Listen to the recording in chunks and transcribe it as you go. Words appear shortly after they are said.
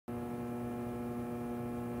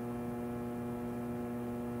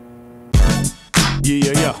Yeah,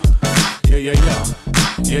 yeah, yeah, yeah, yeah, yeah, yeah, yeah,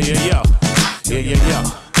 yeah, yeah, yeah,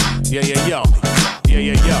 yeah, yeah, yeah,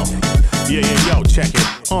 yeah, yeah, yeah, yeah, yo, check it.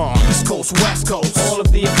 East Coast, West Coast, all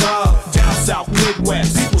of the above. Down South,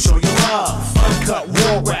 Midwest, people show you love. Uncut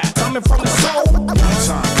war rap, coming from the soul. One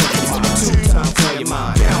time for your mind, two times for your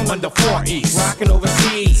mind. Down under 4 East, rocking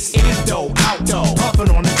overseas. Indo, outdoor,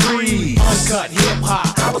 puffing on the trees. Uncut hip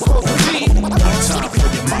hop, how it's supposed to be. One time for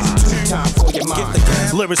your mind, two times for your mind.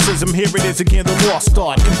 Lyricism, here it is again, the lost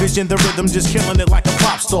art. Envision the rhythm, just killing it like a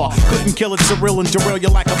pop star. Couldn't kill it, surreal and derail you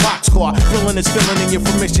like a boxcar. Drilling is filling in you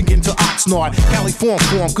from Michigan to Oxnard. Cali form,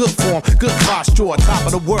 good posture. Top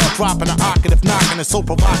of the world, dropping an octave, knocking it so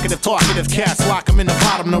provocative, talkative. Cats lock 'em in the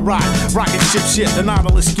bottom of the rock. Rocket shit, the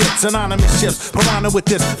nautilus gets anonymous ships. Piranha with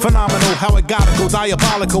this phenomenal, how it gotta go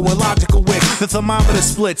diabolical, illogical wit. The thermometer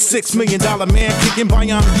split, $6 million man kicking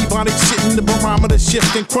bionic, ebonic shit in the barometer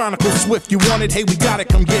shifting. Chronicle swift, you want it, hey we got it,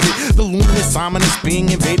 come get it. The luminous, ominous being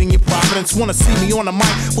invading your providence. Wanna see me on the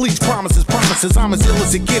mic, bleach promises, I'm as ill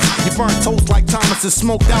as it gets. You burn toast like Thomas is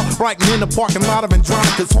smoked out, writing in the parking lot of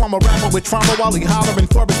Andronicus. Form a rapper with trauma while he hollering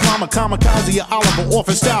for his mama. Kamikaze, or Oliver,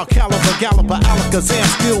 orphan style, caliber, galloper, Alakazam,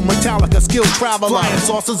 steel, Metallica, skill traveler. Flying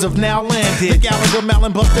saucers have now landed. The Gallagher,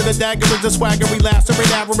 Malin, Buster, the dagger is the swaggery,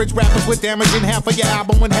 lacerate average rappers with damage in half of your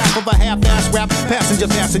album and half of a half-ass rap. Passenger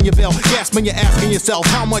passing your bell, gasping, you're asking yourself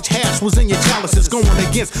how much hash was in your chalices. Going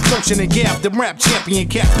against motion and gap, the rap champion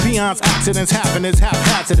cats. Peons, accidents happen as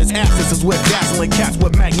haphazardous asses is with dazzling cats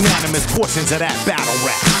with magnanimous portions of that battle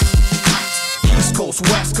rap. East Coast,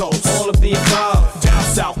 West Coast, all of the above. Down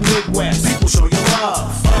South, Midwest, people show you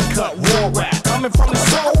love. Uncut war rap, coming from the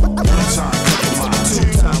soul. One time for your mind,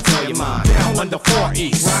 two times for your mind. Down under 4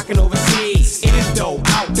 East, rocking overseas. Indo,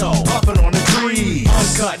 outdoor, puffing on the trees.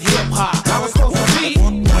 Uncut hip hop, how it's supposed to be.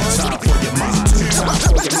 One time for your mind, two times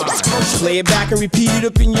for your mind. Play it back and repeat it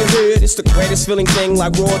up in your head. It's the greatest feeling thing,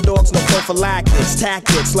 like raw dogs, no prophylactics.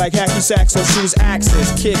 Tactics like hacky sacks on shoes,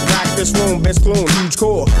 axes. Kick, rock this room, best clone, huge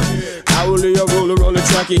core. Hourly, I roller on the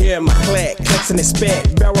track, you hear my clicks and it's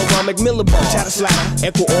spit. Barrel rhyme, Miller ball, chatter slatter.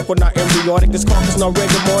 Echo awkward, not embryonic. This carcass, not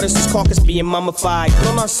rigor mortis. This carcass being mummified.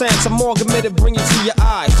 No nonsense, I'm more committed, bring it to your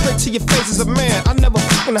eyes. Straight to your face as a man, I never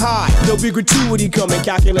fucking hide. There'll be gratuity coming,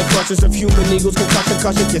 calculate crushes of human eagles.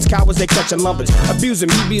 Concussion kids, cowards, they catching lumpers. Abuse him,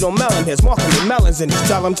 he beat on melon heads, marking me melons in his.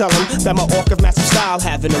 Tell him that my orc of massive style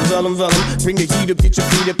having them villain. Bring the heat up, get your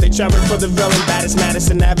feet up, they charring for the villain. Baddest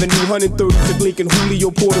Madison Avenue, 130th Bleak and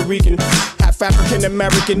Julio, Puerto Rican. Half African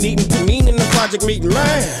American, eating panini in the project meeting.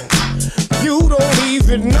 Man, you don't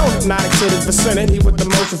even know. Hypnotic to the vicinity with the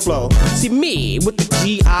motion flow. See me with the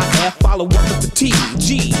G-I-F, follow up with the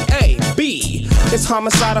T-G-A-B. It's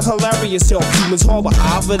homicidal, hilarious, help humans harbor.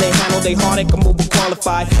 However they handle they heartache, I'm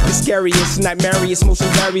overqualified. The scariest, nightmariest, motion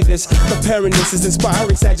vary this. Preparing this is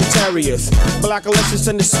inspiring Sagittarius. Blackalicious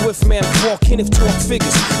and the swift man walking if talk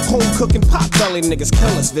figures. Home cooking pot belly niggas,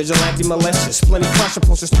 killers, vigilante malicious. Plenty pressure,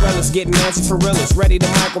 pushing thrillers, getting Nancy for realers. Ready to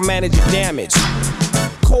micromanage your damage.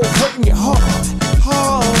 Cold hurting your heart.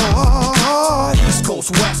 East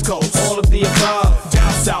Coast, West Coast, all of the above.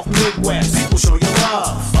 Down South, Midwest, people show you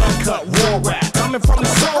love. Uncut war rap, coming from the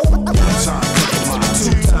soul. One time for your mind,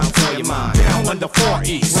 two times for your mind. Down under 4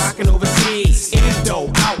 East, rocking over